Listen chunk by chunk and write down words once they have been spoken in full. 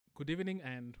Good evening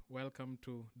and welcome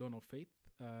to Dawn of Faith.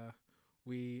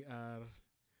 We are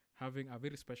having a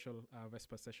very special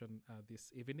Vespers session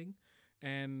this evening.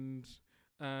 And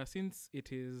since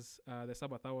it is the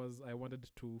Sabbath hours, I wanted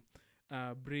to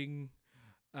bring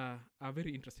a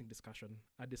very interesting discussion,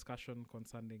 a discussion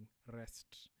concerning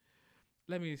rest.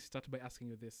 Let me start by asking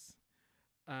you this.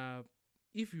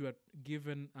 If you are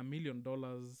given $1 million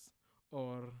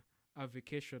or a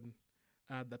vacation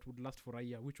that would last for a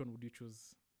year, which one would you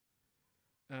choose?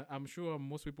 I'm sure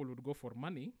most people would go for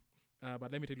money,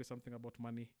 but let me tell you something about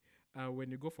money.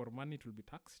 When you go for money, it will be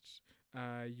taxed.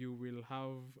 You will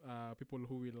have people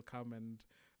who will come and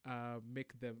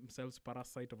make themselves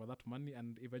parasite over that money,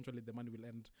 and eventually the money will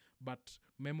end. But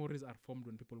memories are formed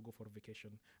when people go for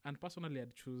vacation. And personally,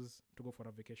 I'd choose to go for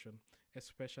a vacation,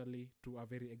 especially to a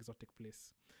very exotic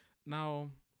place. Now,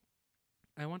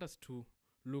 I want us to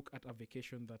look at a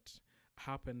vacation that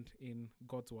happened in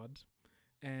God's Word.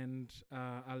 And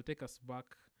I'll take us back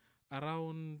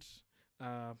around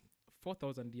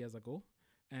 4,000 years ago.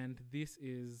 And this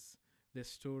is the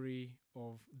story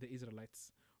of the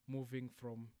Israelites moving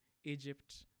from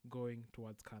Egypt going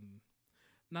towards Canaan.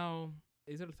 Now,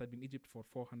 Israelites had been in Egypt for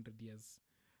 400 years.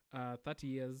 30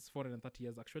 years, 430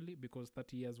 years actually, because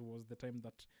 30 years was the time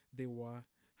that they were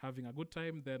having a good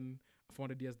time. Then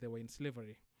 400 years they were in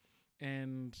slavery.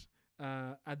 And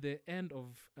at the end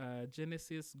of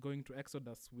Genesis, going to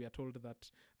Exodus, we are told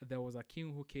that there was a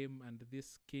king who came, and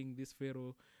this king, this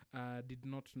Pharaoh, did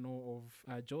not know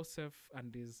of Joseph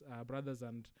and his brothers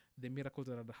and the miracles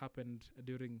that had happened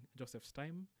during Joseph's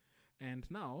time. And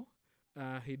now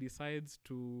he decides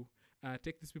to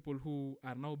take these people who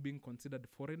are now being considered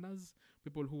foreigners,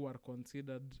 people who are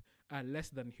considered less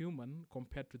than human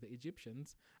compared to the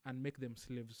Egyptians, and make them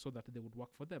slaves so that they would work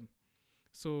for them.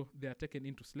 So they are taken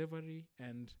into slavery,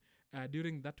 and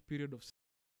during that period of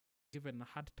given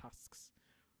hard tasks.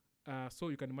 So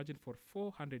you can imagine for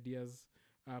 400 years,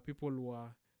 people were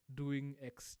doing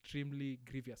extremely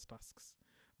grievous tasks.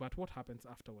 But what happens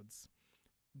afterwards?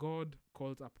 God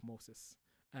calls up Moses,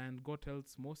 and God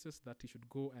tells Moses that he should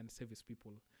go and save his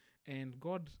people. And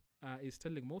God is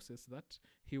telling Moses that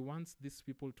he wants these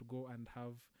people to go and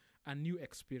have a new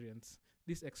experience.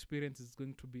 This experience is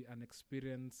going to be an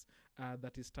experience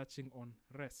that is touching on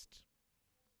rest.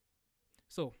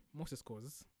 So Moses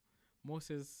goes.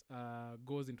 Moses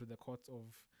goes into the courts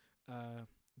of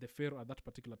the Pharaoh at that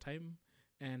particular time,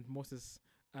 and Moses,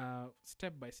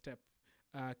 step by step,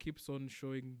 keeps on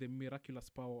showing the miraculous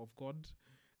power of God.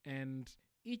 And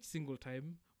each single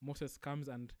time, Moses comes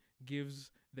and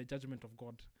gives the judgment of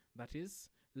God. That is,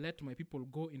 let my people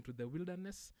go into the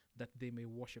wilderness that they may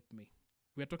worship me.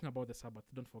 We are talking about the Sabbath.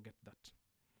 Don't forget that.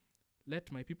 Let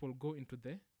my people go into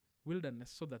the wilderness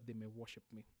so that they may worship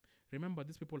me. Remember,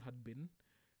 these people had been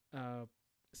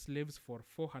slaves for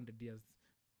 400 years.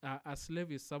 A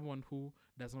slave is someone who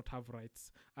does not have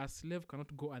rights. A slave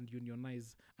cannot go and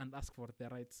unionize and ask for their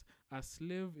rights. A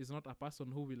slave is not a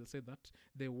person who will say that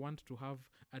they want to have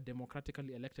a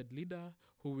democratically elected leader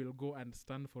who will go and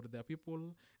stand for their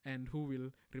people and who will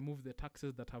remove the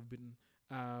taxes that have been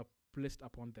placed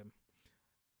upon them.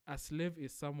 A slave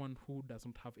is someone who does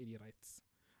not have any rights.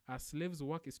 A slave's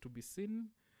work is to be seen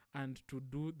and to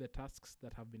do the tasks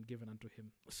that have been given unto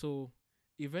him. So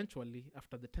eventually,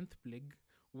 after the 10th plague,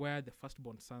 where the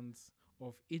firstborn sons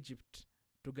of Egypt,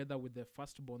 together with the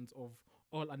firstborns of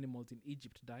all animals in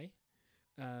Egypt, die,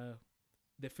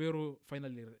 the Pharaoh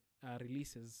finally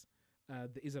releases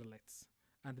the Israelites,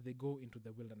 and they go into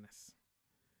the wilderness.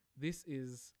 This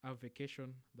is a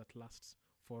vacation that lasts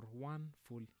for 1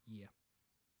 full year.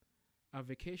 A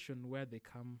vacation where they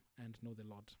come and know the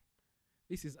Lord.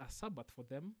 This is a Sabbath for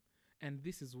them, and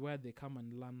this is where they come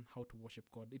and learn how to worship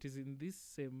God. It is in this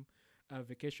same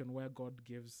vacation where God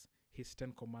gives his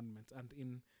 10 commandments. And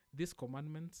in these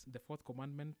commandments, the 4th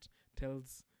commandment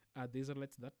tells the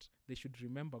Israelites that they should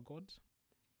remember God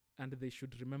and they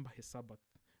should remember his Sabbath.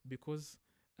 Because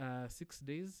 6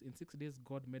 days, in 6 days,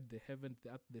 God made the heaven,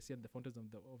 the earth, the sea, and the fountains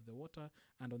of the water.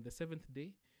 And on the 7th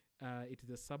day, it is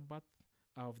the Sabbath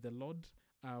of the Lord,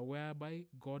 whereby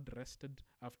God rested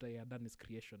after he had done his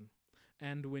creation.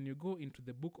 And when you go into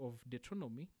the book of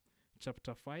Deuteronomy,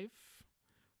 chapter 5,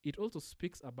 it also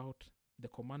speaks about the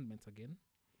commandments again.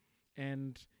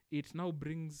 And it now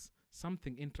brings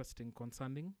something interesting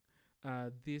concerning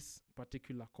this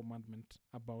particular commandment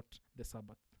about the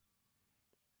Sabbath.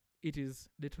 It is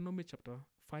Deuteronomy chapter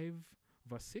 5,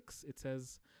 verse 6. It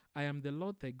says, I am the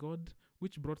Lord thy God,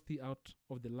 which brought thee out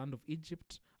of the land of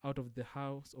Egypt, out of the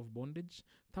house of bondage.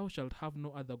 Thou shalt have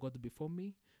no other gods before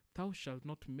me. Thou shalt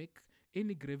not make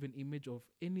any graven image of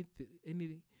any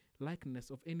likeness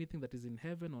of anything that is in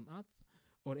heaven on earth,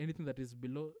 or anything that is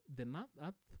below the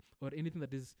earth, or anything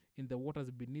that is in the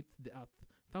waters beneath the earth.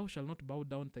 Thou shalt not bow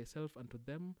down thyself unto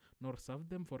them, nor serve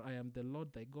them, for I am the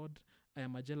Lord thy God. I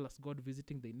am a jealous God,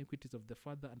 visiting the iniquities of the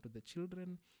father unto the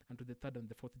children, and to the third and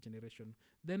the fourth generation.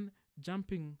 Then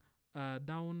jumping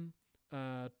down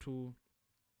to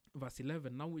verse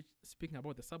 11, now which speaking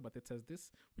about the Sabbath, it says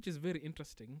this, which is very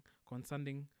interesting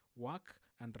concerning work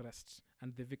and rest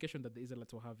and the vacation that the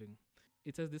Israelites were having.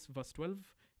 It says this, verse 12,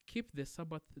 keep the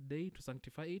Sabbath day to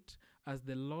sanctify it, as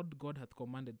the Lord God hath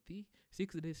commanded thee.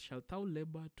 6 days shalt thou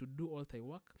labor to do all thy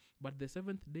work, but the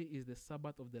seventh day is the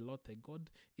Sabbath of the Lord thy God.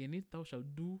 In it thou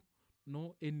shalt do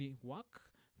no any work,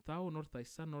 thou, nor thy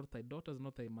son, nor thy daughters,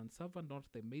 nor thy manservant, nor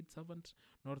thy maidservant,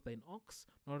 nor thine ox,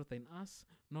 nor thine ass,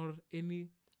 nor any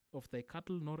of thy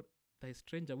cattle, nor thy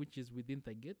stranger which is within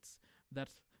thy gates, that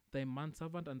thy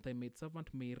manservant and thy maidservant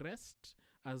may rest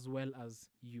as well as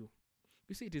you.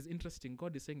 You see, it is interesting.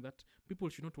 God is saying that people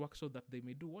should not work so that they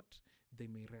may do what? They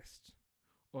may rest.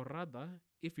 Or rather,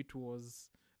 if it was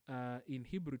in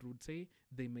Hebrew, it would say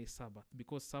they may Sabbath,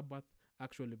 because Sabbath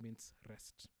actually means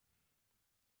rest.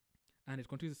 And it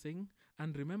continues saying,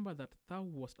 and remember that thou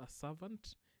wast a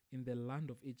servant in the land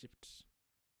of Egypt,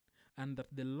 and that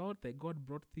the Lord thy God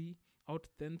brought thee out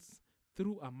thence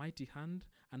through a mighty hand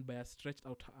and by a stretched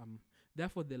out arm.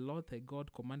 Therefore the Lord thy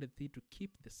God commanded thee to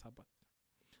keep the Sabbath.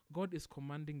 God is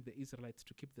commanding the Israelites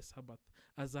to keep the Sabbath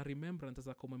as a remembrance, as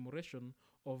a commemoration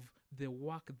of the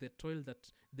work, the toil that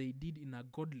they did in a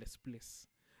godless place.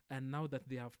 And now that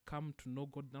they have come to know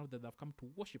God, now that they have come to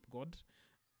worship God,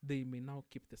 they may now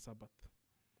keep the Sabbath.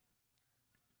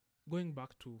 Going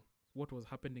back to what was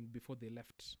happening before they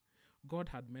left, God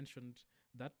had mentioned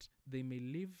that they may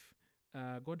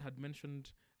live. God had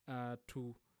mentioned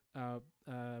to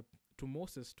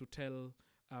Moses to tell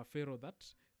Pharaoh that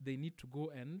they need to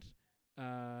go and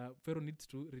Pharaoh needs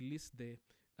to release the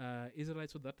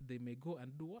Israelites so that they may go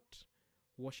and do what?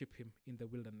 Worship him in the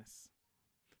wilderness.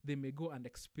 They may go and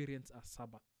experience a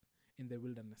Sabbath in the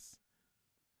wilderness.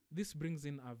 This brings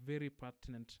in a very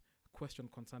pertinent question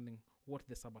concerning what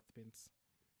the Sabbath means.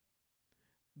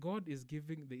 God is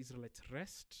giving the Israelites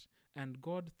rest, and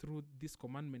God through this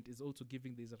commandment is also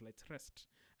giving the Israelites rest.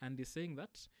 And he's saying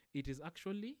that it is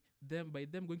actually them, by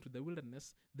them going to the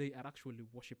wilderness, they are actually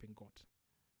worshipping God.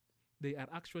 They are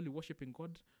actually worshipping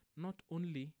God, not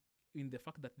only in the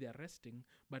fact that they are resting,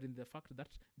 but in the fact that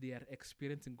they are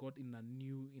experiencing God in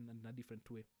a different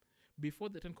way. Before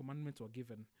the 10 commandments were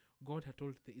given, God had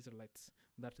told the Israelites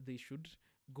that they should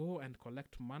go and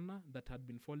collect manna that had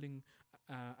been falling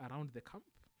around the camp,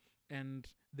 and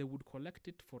they would collect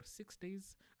it for 6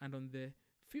 days, and on the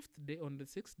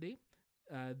 6th day,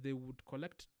 they would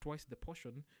collect twice the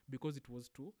portion, because it was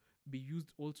to be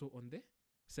used also on the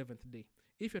 7th day.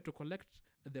 If you are to collect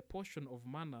the portion of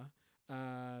manna,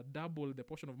 double the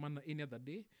portion of manna any other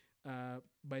day,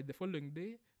 by the following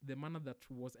day, the manna that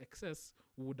was excess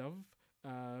would have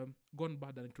gone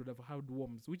bad, and it would have had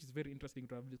worms, which is very interesting,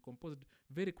 to have decomposed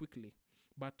very quickly.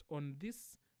 But on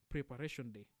this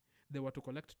preparation day, they were to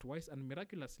collect twice, and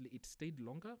miraculously it stayed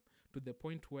longer, to the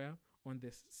point where on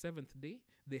the 7th day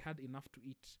they had enough to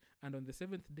eat, and on the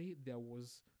 7th day there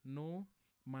was no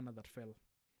manna that fell.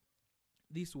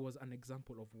 This was an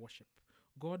example of worship.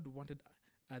 God wanted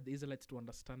the Israelites to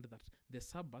understand that the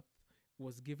Sabbath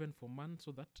was given for man,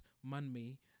 so that man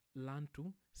may learn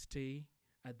to stay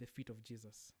at the feet of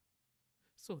Jesus.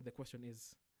 So the question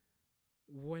is,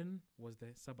 when was the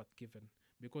Sabbath given?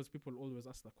 Because people always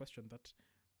ask the question that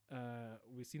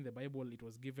we see in the Bible, it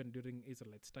was given during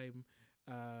Israelites' time,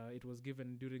 it was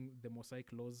given during the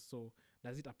Mosaic laws, so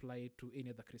does it apply to any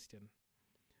other Christian?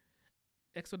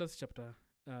 Exodus chapter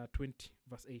 20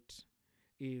 verse 8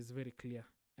 is very clear,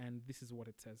 and this is what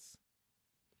it says.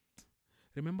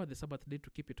 Remember the Sabbath day to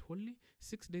keep it holy.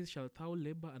 6 days shalt thou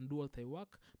labor and do all thy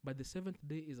work, but the 7th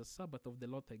day is a Sabbath of the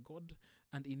Lord thy God,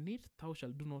 and in it thou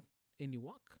shalt do not any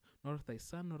work, nor thy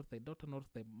son, nor thy daughter, nor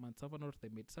thy manservant, nor thy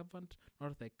maidservant,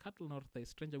 nor thy cattle, nor thy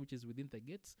stranger which is within thy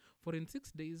gates. For in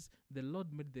 6 days the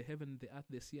Lord made the heaven, the earth,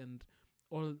 the sea, and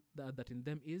all that in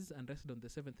them is, and rested on the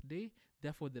 7th day.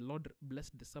 Therefore the Lord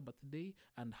blessed the Sabbath day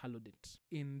and hallowed it.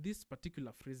 In this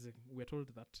particular phrasing, we are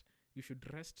told that you should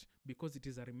rest because it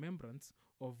is a remembrance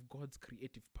of God's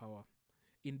creative power.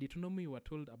 In Deuteronomy, we are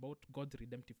told about God's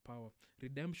redemptive power.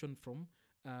 Redemption from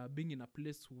being in a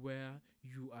place where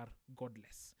you are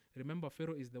godless. Remember,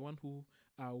 Pharaoh is the one who,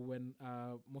 when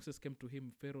Moses came to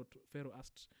him, Pharaoh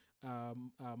asked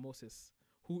Moses,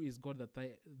 "Who is God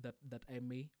that I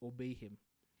may obey him?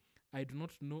 I do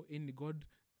not know any God,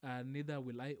 neither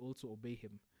will I also obey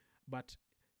him." But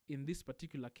in this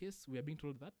particular case, we are being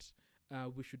told that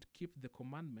we should keep the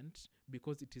commandment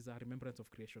because it is a remembrance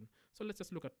of creation. So let's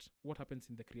just look at what happens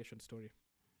in the creation story.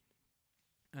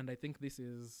 And I think this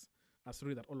is a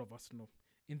story that all of us know.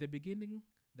 In the beginning,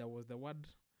 there was the Word,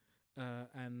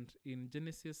 and in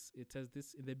Genesis, it says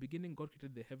this: in the beginning, God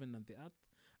created the heaven and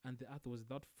the earth was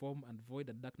without form and void,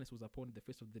 and darkness was upon the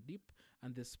face of the deep,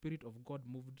 and the Spirit of God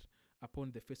moved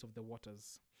upon the face of the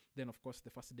waters. Then, of course, the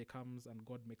first day comes, and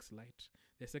God makes light.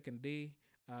 The second day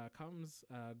comes,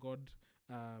 God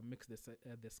makes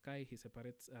the sky. He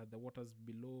separates the waters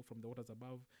below from the waters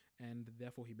above, and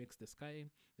therefore He makes the sky.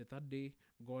 The third day,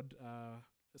 God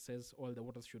says all the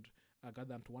waters should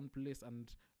gather into one place,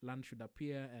 and land should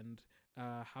appear, and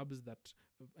herbs that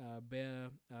bear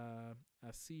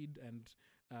seed, and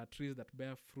trees that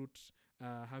bear fruit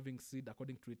having seed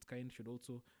according to its kind should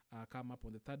also come up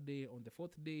on the third day. On the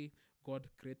fourth day, God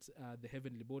creates the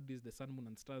heavenly bodies, the sun, moon,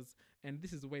 and stars. And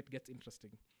this is where it gets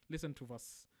interesting. Listen to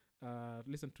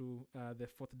the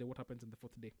fourth day. What happens in the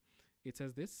fourth day? It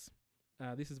says this.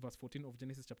 This is verse 14 of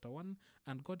Genesis chapter 1.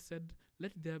 And God said,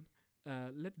 let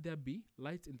there be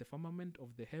lights in the firmament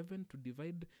of the heaven to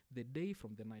divide the day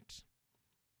from the night.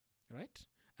 Right?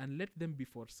 And let them be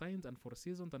for signs and for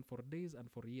seasons and for days and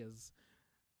for years.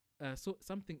 So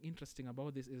something interesting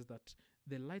about this is that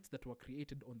the lights that were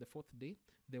created on the fourth day,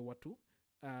 they were to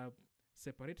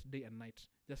separate day and night,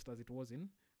 just as it was in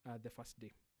the first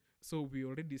day. So we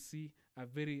already see a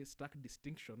very stark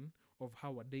distinction of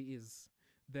how a day is.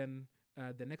 Then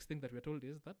the next thing that we're told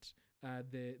is that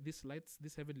these lights,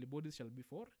 these heavenly bodies shall be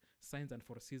for signs and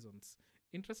for seasons.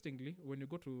 Interestingly, when you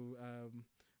go to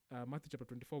Matthew chapter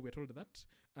 24, we're told that,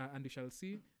 and you shall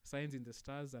see signs in the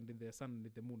stars and in the sun and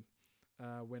in the moon.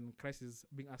 When Christ is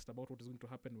being asked about what is going to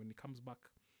happen when He comes back.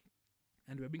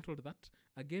 And we're being told that,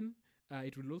 again,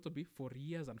 it will also be for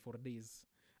years and for days,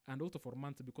 and also for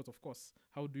months, because, of course,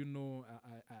 how do you know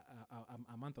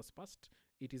a month has passed?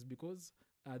 It is because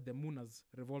the moon has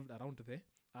revolved around the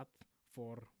earth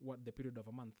for the period of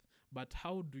a month. But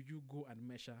how do you go and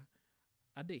measure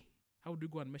a day? How do you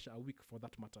go and measure a week, for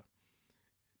that matter?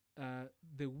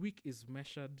 The week is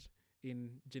measured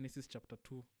in Genesis chapter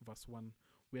 2, verse 1.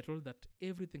 We are told that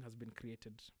everything has been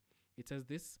created. It says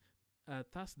this,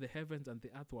 thus the heavens and the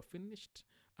earth were finished,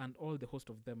 and all the host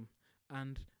of them.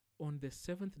 And on the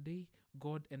seventh day,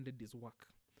 God ended His work.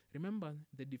 Remember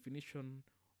the definition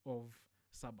of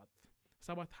Sabbath.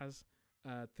 Sabbath has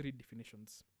three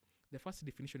definitions. The first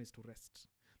definition is to rest.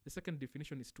 The second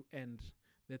definition is to end.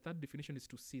 The third definition is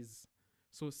to cease.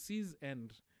 So cease,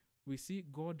 end. We see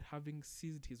God having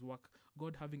ceased His work,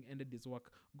 God having ended His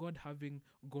work, God having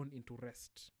gone into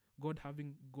rest, God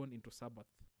having gone into Sabbath.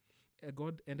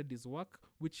 God ended His work,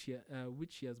 which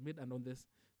He has made,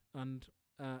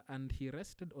 and He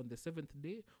rested on the seventh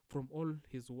day from all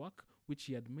His work which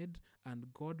He had made,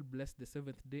 and God blessed the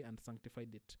seventh day and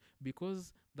sanctified it,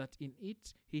 because that in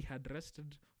it He had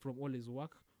rested from all His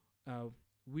work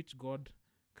which God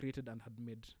created and had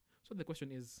made. So the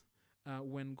question is,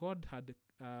 when God had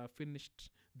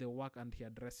finished the work and He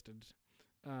had rested,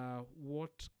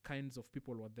 what kinds of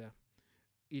people were there?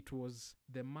 It was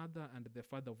the mother and the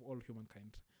father of all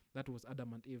humankind. That was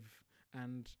Adam and Eve.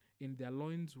 And in their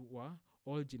loins were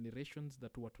all generations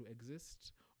that were to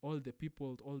exist, all the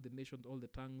people, all the nations, all the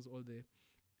tongues, all the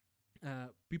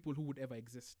people who would ever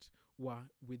exist were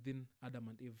within Adam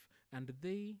and Eve. And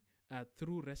they,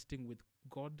 through resting with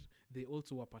God, they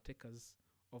also were partakers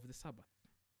of the Sabbath.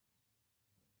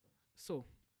 So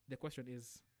the question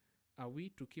is, are we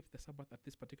to keep the Sabbath at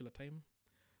this particular time?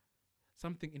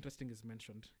 Something interesting is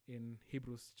mentioned in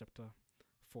Hebrews chapter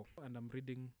 4, and I'm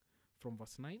reading from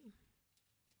verse 9.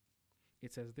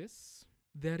 It says this,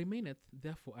 there remaineth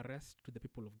therefore a rest to the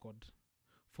people of God.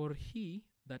 For he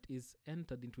that is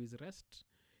entered into his rest,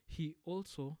 he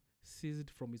also ceased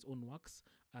from his own works,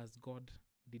 as God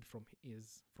did from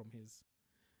his.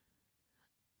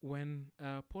 When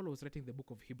Paul was writing the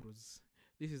book of Hebrews,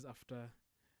 this is after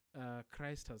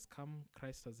Christ has come,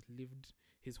 Christ has lived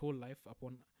His whole life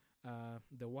upon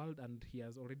the world, and He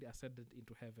has already ascended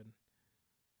into heaven.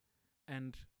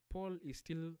 And Paul is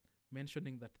still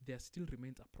mentioning that there still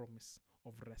remains a promise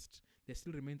of rest. There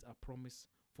still remains a promise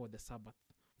for the Sabbath,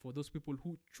 for those people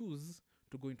who choose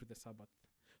to go into the Sabbath.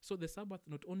 So the Sabbath,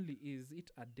 not only is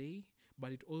it a day,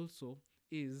 but it also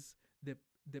is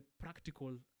the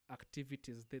practical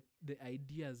activities, the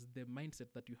ideas, the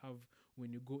mindset that you have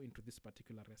when you go into this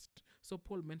particular rest. So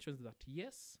Paul mentions that,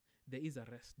 yes, there is a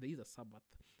rest, there is a Sabbath.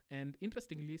 And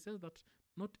interestingly, he says that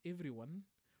not everyone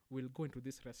will go into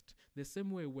this rest. The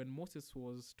same way when Moses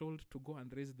was told to go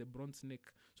and raise the bronze snake,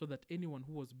 so that anyone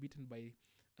who was beaten by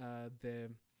the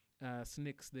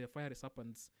snakes, the fiery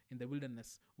serpents in the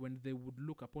wilderness, when they would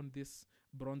look upon this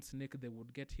bronze snake, they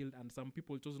would get healed, and some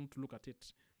people chose not to look at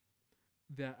it.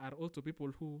 There are also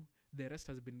people who the rest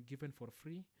has been given for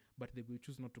free, but they will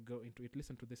choose not to go into it.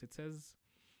 Listen to this. It says,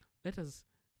 let us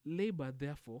labor,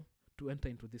 therefore, to enter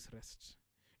into this rest.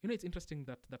 You know, it's interesting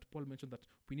that Paul mentioned that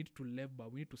we need to labor,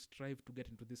 we need to strive to get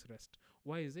into this rest.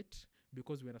 Why is it?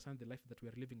 Because we understand the life that we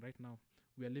are living right now.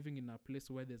 We are living in a place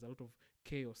where there's a lot of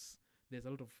chaos, there's a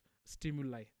lot of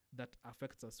stimuli that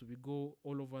affects us. We go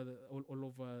all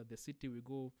over the city. We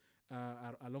go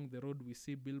along the road. We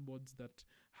see billboards that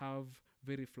have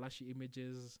very flashy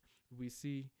images. We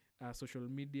see social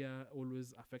media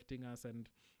always affecting us and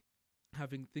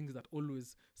having things that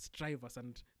always strive us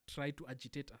and try to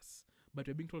agitate us. But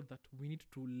we're being told that we need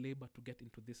to labor to get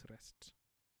into this rest.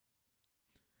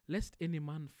 Lest any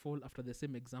man fall after the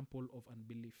same example of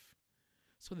unbelief.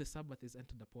 So the Sabbath is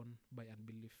entered upon by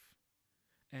unbelief.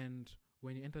 And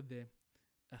when you enter the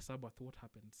Sabbath, what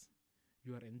happens?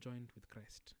 You are enjoined with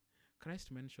Christ.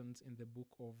 Christ mentions in the book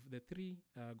of the three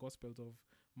Gospels of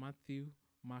Matthew,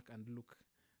 Mark, and Luke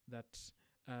that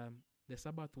the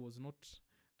Sabbath was not,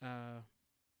 man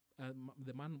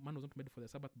was not made for the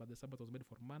Sabbath, but the Sabbath was made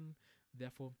for man.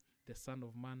 Therefore, the Son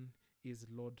of Man is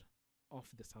Lord of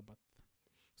the Sabbath.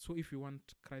 So if you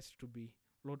want Christ to be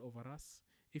Lord over us,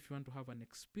 if you want to have an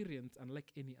experience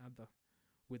unlike any other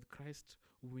with Christ,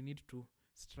 we need to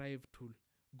strive to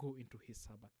go into his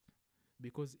Sabbath,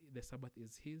 because the Sabbath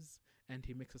is his and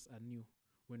he makes us anew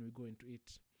when we go into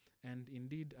it. And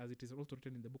indeed, as it is also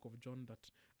written in the book of John,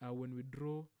 that when we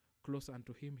draw close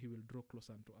unto him, he will draw close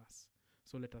unto us.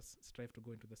 So let us strive to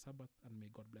go into the Sabbath, and may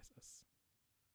God bless us.